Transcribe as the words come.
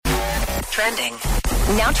Trending.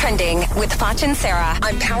 Now trending with Foch and Sarah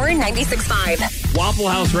on Power 96.5. Waffle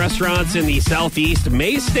House restaurants in the southeast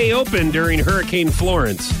may stay open during Hurricane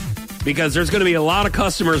Florence because there's going to be a lot of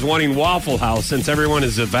customers wanting Waffle House since everyone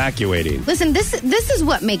is evacuating. Listen, this is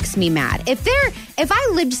what makes me mad. If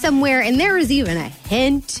I lived somewhere and there was even a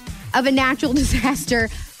hint of a natural disaster,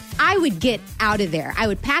 I would get out of there. I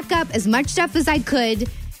would pack up as much stuff as I could,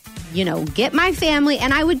 get my family,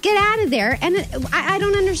 and I would get out of there. And I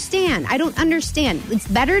don't understand. It's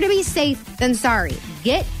better to be safe than sorry.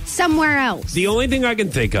 Get somewhere else. The only thing I can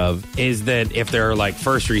think of is that if there are like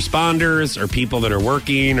first responders or people that are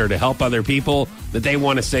working or to help other people, that they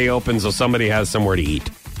want to stay open so somebody has somewhere to eat.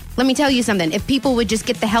 Let me tell you something. If people would just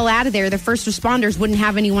get the hell out of there, the first responders wouldn't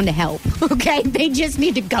have anyone to help. Okay? They just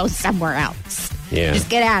need to go somewhere else. Yeah. Just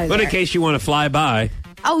get out of there. But in case you want to fly by.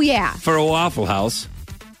 Oh, yeah. For a Waffle House.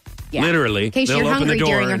 Yeah. Literally. In case they'll you're open hungry the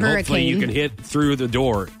door during a and hurricane. hopefully you can hit through the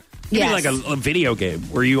door. Maybe like a video game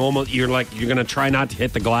where you're going to try not to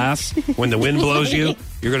hit the glass when the wind blows you.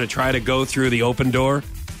 You're going to try to go through the open door.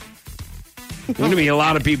 There's going to be a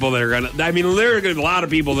lot of people that are going to, there are going to be a lot of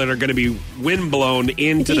people that are going to be windblown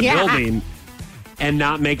into the building and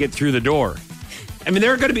not make it through the door.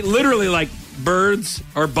 They're going to be literally like birds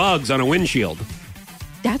or bugs on a windshield.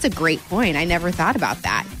 That's a great point. I never thought about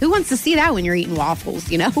that. Who wants to see that when you're eating waffles,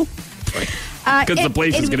 Because the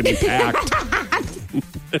place is going to be packed.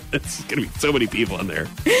 It's going to be so many people in there.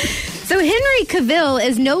 So Henry Cavill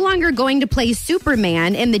is no longer going to play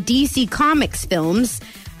Superman in the DC Comics films.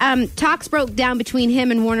 Talks broke down between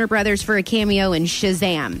him and Warner Brothers for a cameo in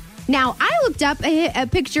Shazam. Now, I looked up a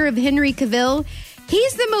picture of Henry Cavill.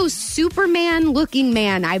 He's the most Superman-looking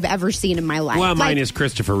man I've ever seen in my life. Well, mine is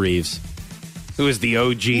Christopher Reeves, who is the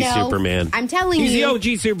OG Superman. I'm telling you. He's the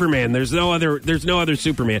OG Superman. There's no other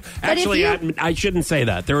Superman. Actually, I shouldn't say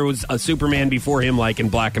that. There was a Superman before him, like in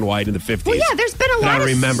black and white in the 50s. Well, yeah, there's been a lot of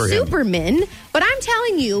Supermen. Him. But I'm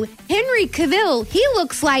telling you, Henry Cavill, he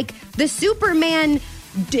looks like the Superman,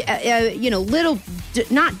 little,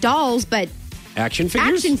 not dolls, but action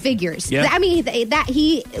figures. Yeah. That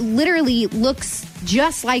he literally looks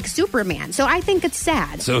just like Superman. So I think it's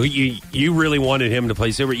sad. So you really wanted him to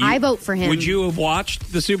play Superman? I vote for him. Would you have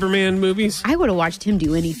watched the Superman movies? I would have watched him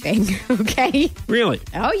do anything. Okay. Really?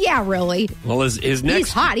 Oh yeah, really. Well, his next.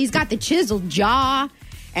 He's hot. He's got the chiseled jaw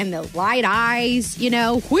and the light eyes.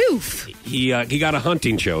 Whoof. He got a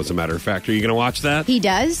hunting show. As a matter of fact, are you going to watch that? He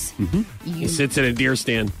does. Mm-hmm. He sits in a deer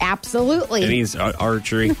stand. Absolutely. And he's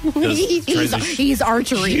archery. He's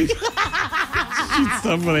archery. Shoots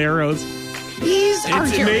stuff with arrows. He's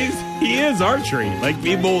archery. Amazing. He is archery. Like,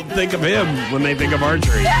 people think of him when they think of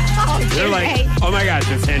archery. They're like, oh my gosh,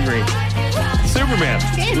 it's Henry. Superman.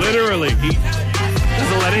 Literally. He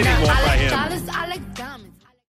doesn't let anything walk by him.